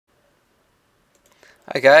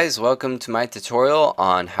Hi guys, welcome to my tutorial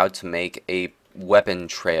on how to make a weapon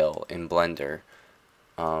trail in Blender.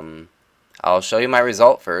 I'll show you my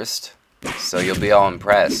result first, so you'll be all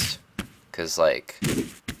impressed. Cause like,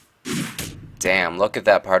 damn, look at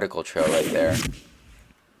that particle trail right there.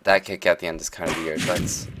 That kick at the end is kind of weird.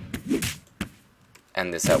 Let's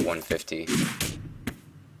end this at 150.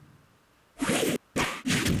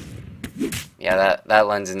 Yeah, that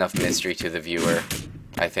lends enough mystery to the viewer,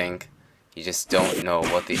 I think. You just don't know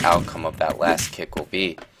what the outcome of that last kick will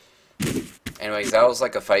be. Anyways, that was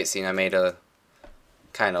like a fight scene I made a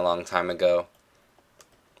kind of long time ago.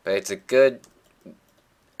 But it's a good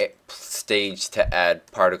stage to add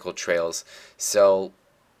particle trails. So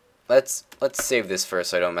let's save this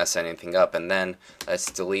first so I don't mess anything up, and then let's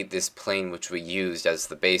delete this plane which we used as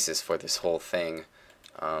the basis for this whole thing.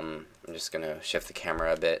 I'm just gonna shift the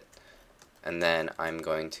camera a bit, and then I'm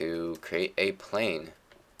going to create a plane.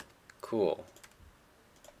 Cool.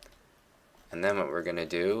 And then what we're gonna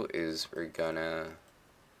do is we're gonna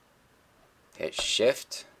hit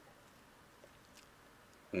shift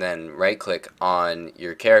and then right click on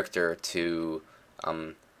your character to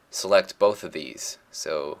select both of these.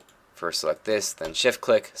 So first select this, then shift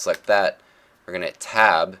click, select that. We're gonna hit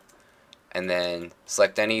tab and then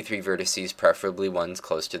select any three vertices, preferably ones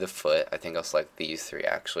close to the foot. I think I'll select these three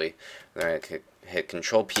actually. Then I hit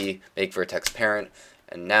Control P, make vertex parent,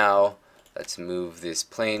 and now let's move this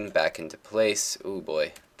plane back into place. Oh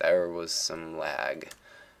boy, there was some lag.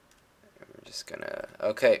 We're just gonna,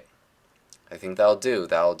 okay, I think that'll do,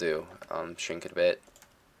 shrink it a bit.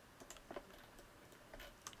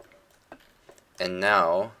 And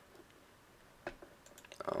now,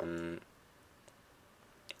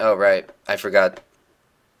 oh right, I forgot,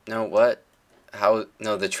 no, what? How,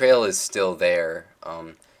 no, the trail is still there,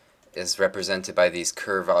 is represented by these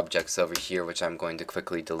curve objects over here, which I'm going to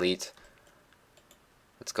quickly delete.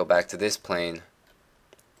 Let's go back to this plane,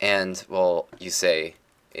 and, well, you say,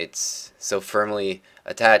 it's so firmly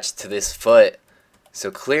attached to this foot,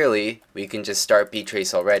 so clearly we can just start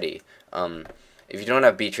BTrace already. If you don't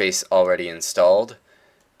have BTrace already installed,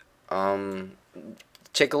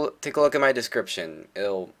 take a look at my description.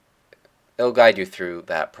 It'll guide you through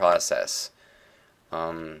that process.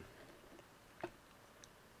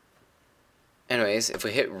 Anyways, if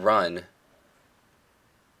we hit run,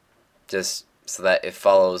 just so that it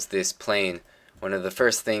follows this plane, one of the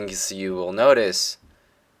first things you will notice,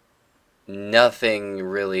 nothing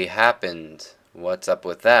really happened. What's up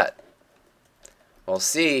with that? Well,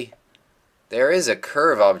 see, there is a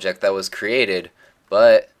curve object that was created,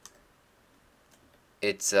 but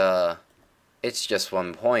it's just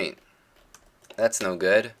 1 point. That's no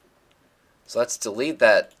good. So let's delete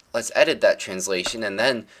that. Let's edit that translation and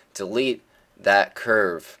then delete that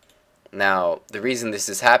curve. Now, the reason this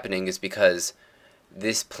is happening is because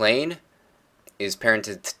this plane is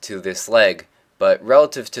parented to this leg, but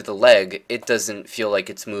relative to the leg, it doesn't feel like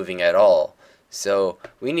it's moving at all. So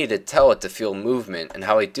we need to tell it to feel movement, and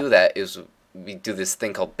how we do that is we do this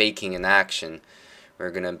thing called baking in action.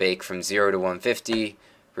 We're going to bake from 0 to 150.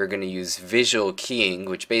 We're going to use visual keying,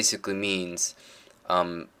 which basically means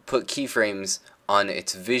put keyframes on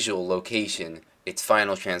its visual location, its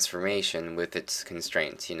final transformation with its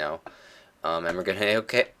constraints, you know. And we're going to hit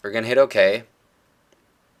OK. We're going to hit OK.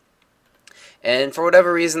 And for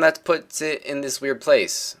whatever reason, that puts it in this weird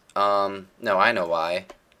place. No, I know why.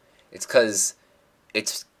 It's because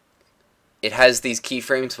it has these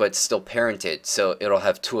keyframes, but it's still parented, so it'll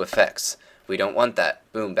have two effects. We don't want that.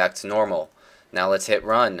 Boom, back to normal. Now let's hit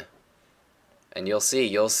run. And you'll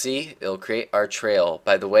see, it'll create our trail.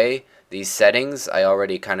 By the way, these settings, I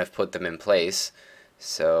already kind of put them in place.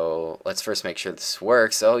 So let's first make sure this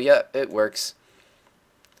works. Oh yeah, it works.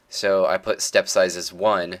 So I put step size as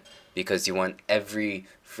 1 because you want every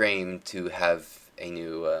frame to have a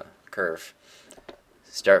new curve.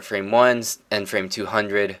 Start frame 1, end frame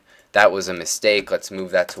 200. That was a mistake. Let's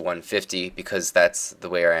move that to 150 because that's the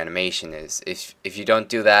way our animation is. If you don't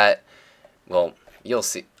do that, well, you'll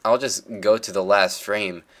see. I'll just go to the last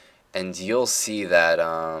frame and you'll see that,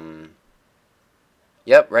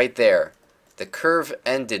 yep, right there. The curve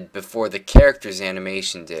ended before the character's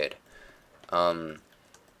animation did.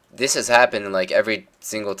 This has happened like every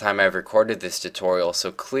single time I've recorded this tutorial,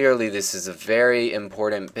 so clearly this is a very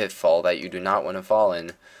important pitfall that you do not want to fall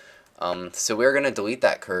in. So we're going to delete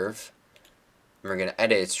that curve. We're going to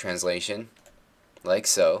edit its translation, like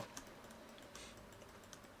so.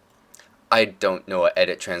 I don't know what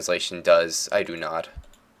edit translation does. I do not.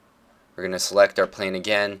 We're going to select our plane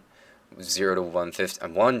again, 0 to 150,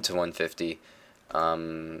 1 to 150.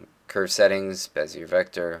 Curve settings, Bezier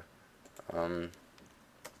vector.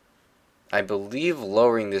 I believe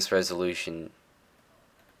lowering this resolution,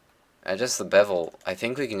 adjust the bevel, I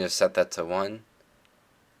think we can just set that to 1.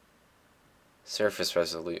 Surface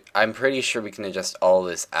resolution, I'm pretty sure we can adjust all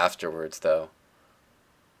this afterwards though.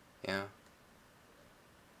 Yeah.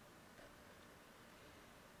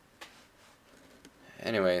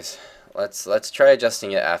 Anyways, let's try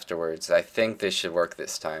adjusting it afterwards. I think this should work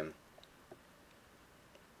this time.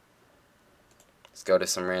 Let's go to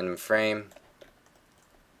some random frame.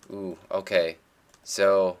 Ooh, okay.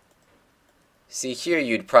 So, see here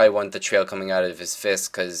you'd probably want the trail coming out of his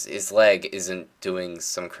fist because his leg isn't doing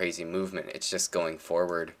some crazy movement. It's just going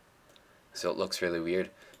forward. So it looks really weird.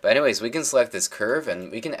 But anyways, we can select this curve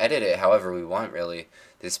and we can edit it however we want really.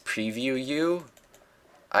 This preview U,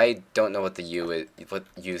 I don't know what the U is, what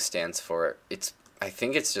U stands for. I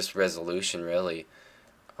think it's just resolution really.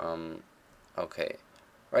 Okay.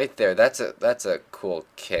 Right there, that's a cool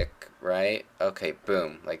kick, right? Okay,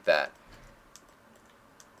 boom, like that.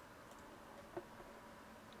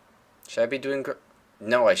 Should I be doing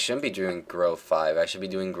no, I shouldn't be doing grow 5. I should be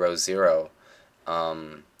doing grow 0.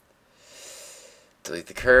 Delete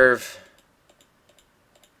the curve.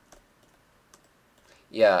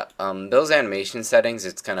 Yeah, those animation settings,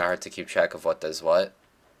 it's kind of hard to keep track of what does what.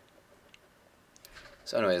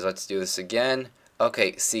 So anyways, let's do this again.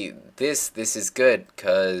 Okay, see, this is good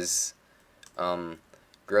because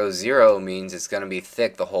grow 0 means it's gonna be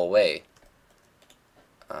thick the whole way.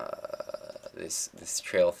 This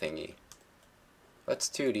trail thingy. What's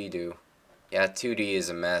 2D do? Yeah, 2D is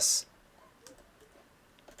a mess.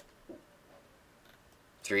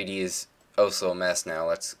 3D is also a mess now.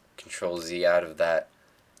 Let's Control Z out of that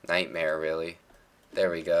nightmare, really.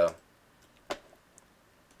 There we go.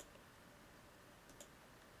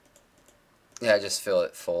 Yeah, just fill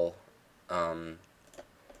it full.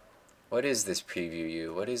 What is this preview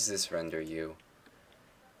U? What is this render U?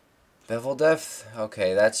 Bevel depth?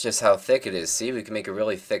 Okay, that's just how thick it is. See, we can make a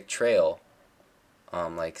really thick trail.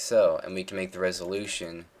 Like so. And we can make the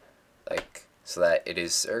resolution, like, so that it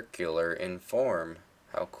is circular in form.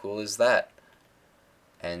 How cool is that?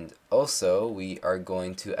 And also, we are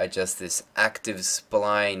going to adjust this active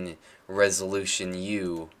spline resolution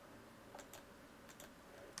U.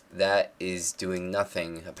 That is doing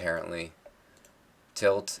nothing, apparently.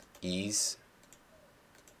 Tilt, ease,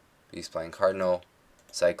 B-spline cardinal,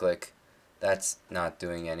 cyclic. That's not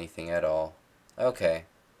doing anything at all. Okay.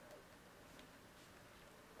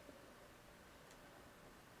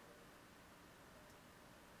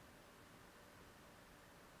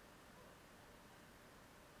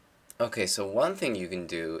 Okay, so one thing you can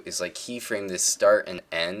do is like keyframe this start and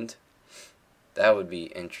end. That would be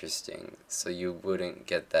interesting. So you wouldn't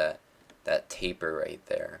get that taper right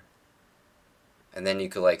there. And then you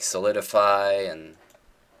could like solidify and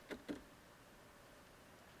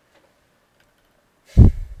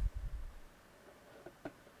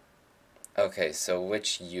okay, so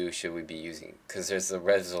which U should we be using? Because there's the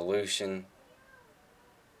resolution.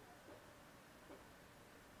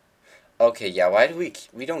 Okay, yeah, why do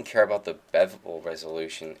we don't care about the bevel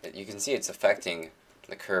resolution. You can see it's affecting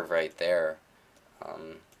the curve right there.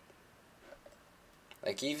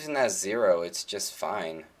 Like even at 0, it's just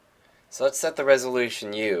fine. So let's set the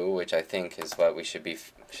resolution U, which I think is what we should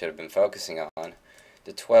have been focusing on,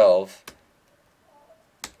 to 12.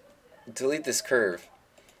 Delete this curve.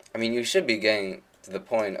 I mean, you should be getting to the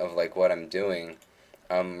point of like what I'm doing.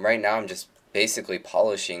 Right now I'm just basically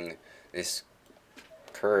polishing this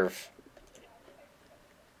curve.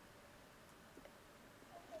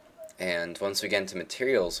 And once we get into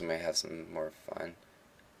materials, we may have some more fun.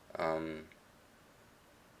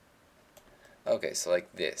 Okay, so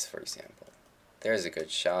like this, for example. There's a good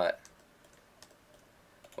shot.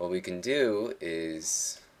 What we can do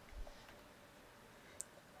is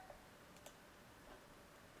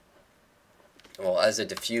well, as a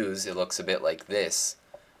diffuse, it looks a bit like this,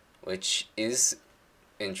 which is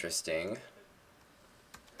interesting.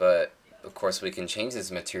 But of course, we can change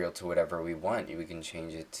this material to whatever we want. We can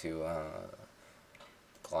change it to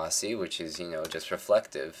glossy, which is, you know, just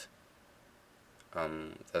reflective.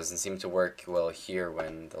 Doesn't seem to work well here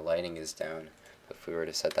when the lighting is down. But if we were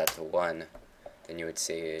to set that to 1, then you would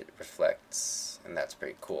see it reflects, and that's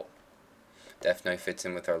pretty cool. Definitely fits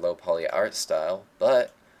in with our low poly art style,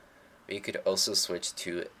 but we could also switch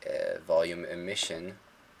to volume emission,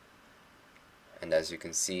 and as you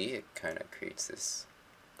can see, it kind of creates this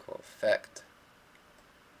cool effect.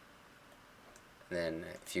 And then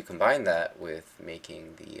if you combine that with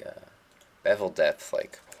making the bevel depth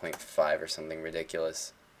like 0.5 or something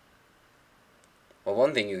ridiculous, well,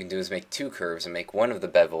 one thing you can do is make 2 curves and make one of the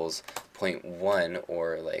bevels 0.1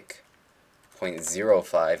 or like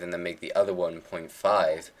 0.05 and then make the other one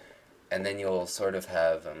 0.5, and then you'll sort of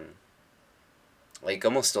have like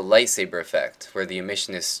almost a lightsaber effect where the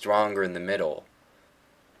emission is stronger in the middle.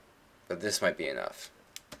 But this might be enough.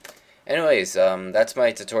 Anyways, that's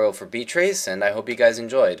my tutorial for BTrace, and I hope you guys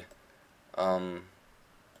enjoyed. I'm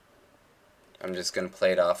just gonna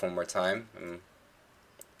play it off one more time.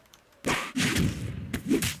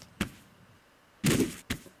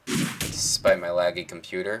 Despite my laggy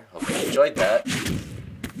computer, hope you enjoyed that.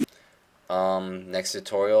 Next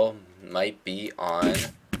tutorial might be on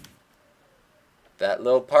that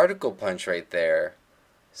little particle punch right there.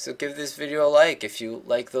 So give this video a like if you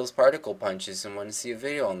like those particle punches and want to see a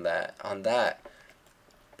video on that.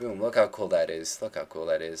 Boom, look how cool that is. Look how cool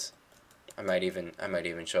that is. I might even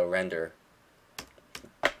show a render.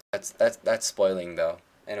 That's spoiling though.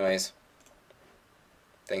 Anyways,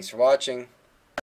 thanks for watching.